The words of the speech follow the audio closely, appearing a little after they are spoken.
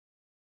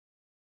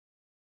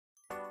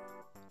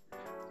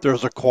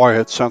There's a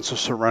quiet sense of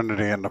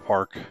serenity in the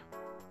park.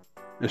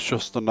 It's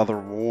just another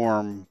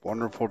warm,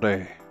 wonderful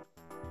day.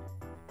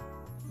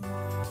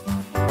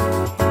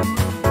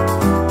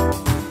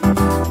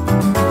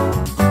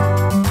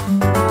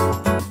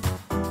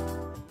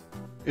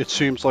 It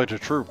seems like the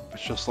troop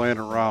is just laying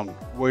around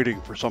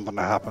waiting for something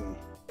to happen.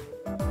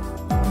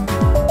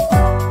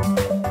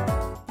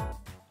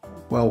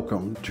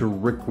 Welcome to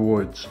Rick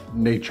Wood's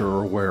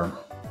Nature Aware.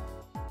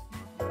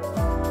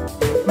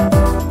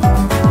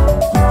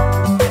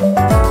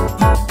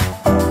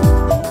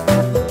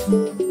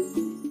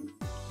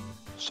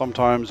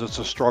 Sometimes it's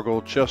a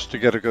struggle just to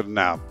get a good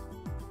nap.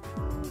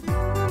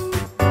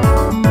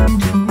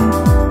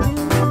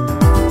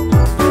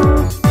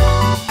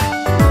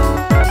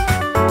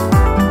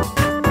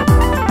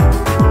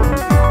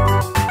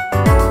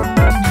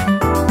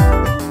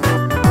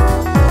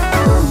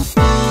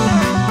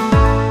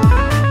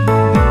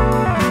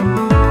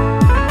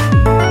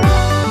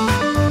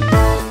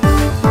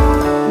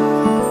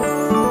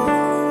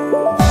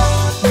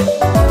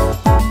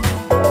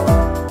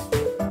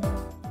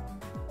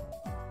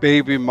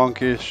 Baby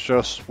monkeys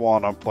just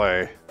want to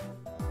play.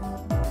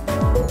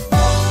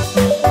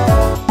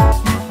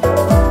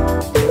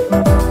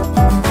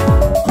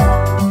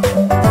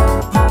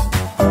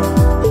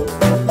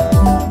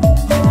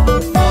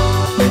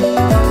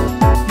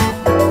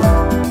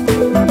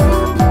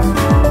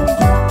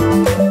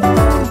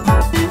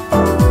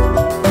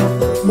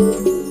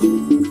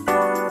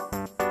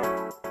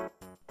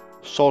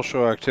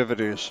 Social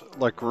activities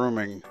like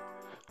grooming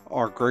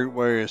are great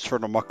ways for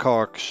the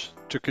macaques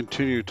to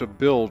continue to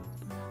build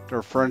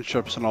their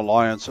friendships and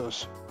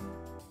alliances.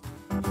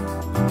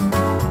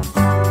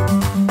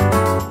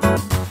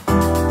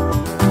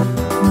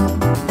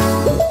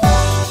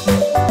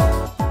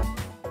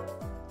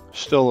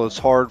 Still, it's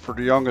hard for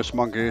the youngest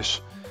monkeys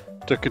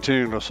to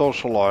continue to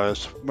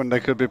socialize when they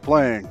could be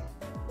playing.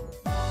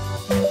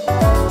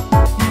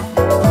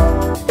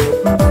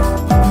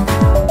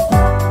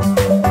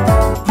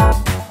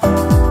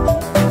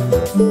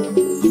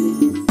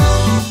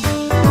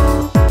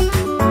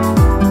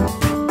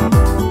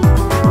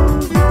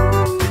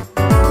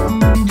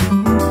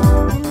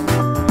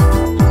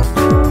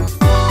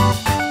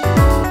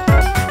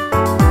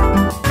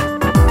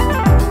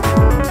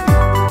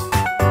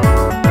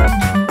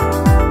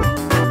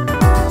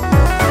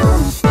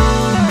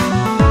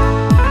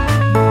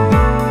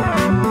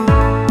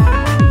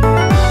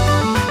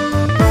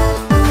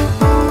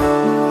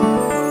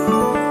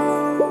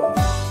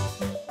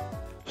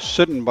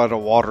 Sitting by the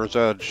water's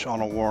edge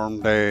on a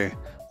warm day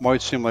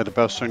might seem like the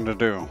best thing to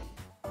do.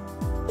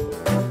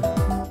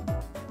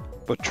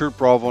 But Troop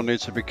Bravo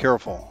needs to be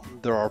careful.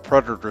 There are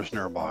predators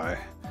nearby,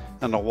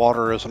 and the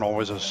water isn't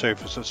always as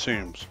safe as it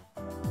seems.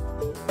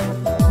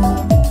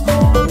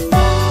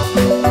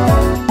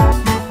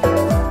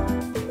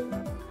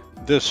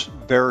 This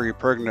very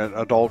pregnant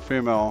adult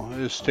female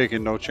is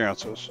taking no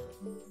chances.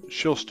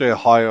 She'll stay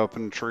high up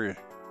in the tree.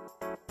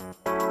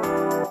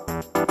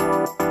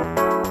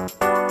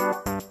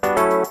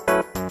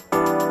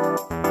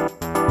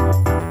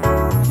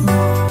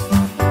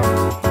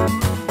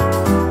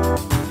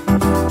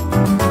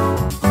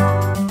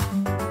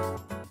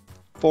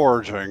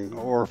 Foraging,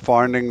 or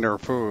finding their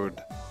food,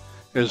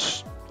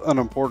 is an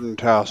important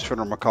task for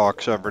the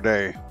macaques every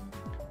day.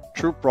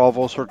 Troop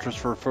Bravo searches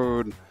for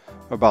food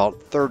about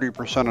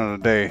 30% of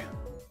the day.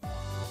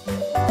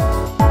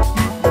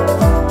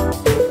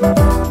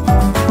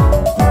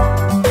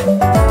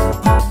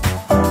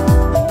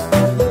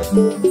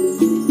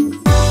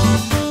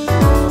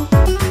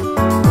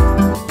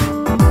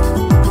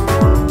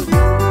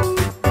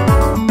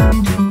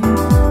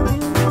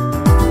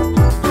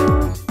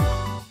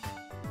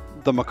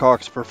 The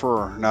macaques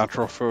prefer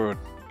natural food,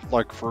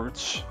 like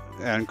fruits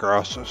and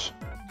grasses.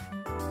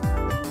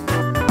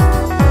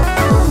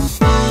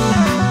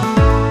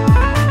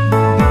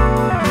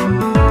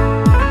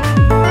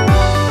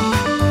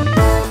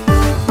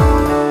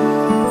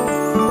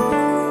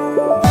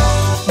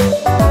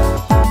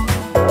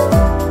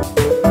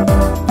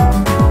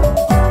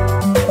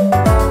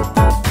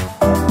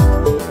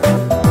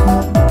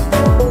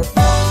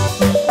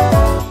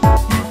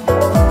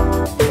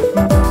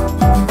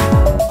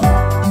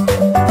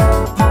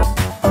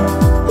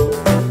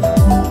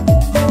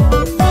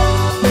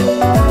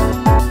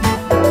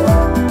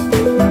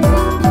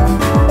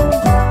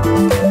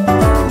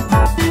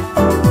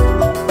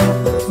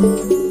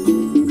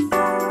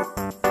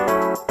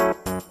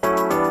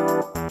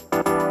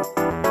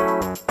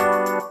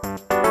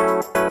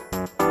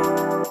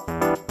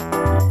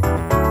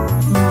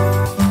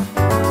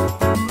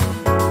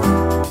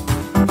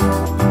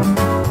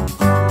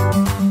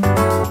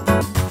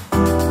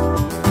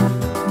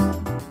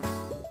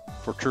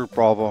 For Troop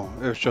Bravo,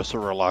 it was just a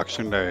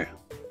relaxing day.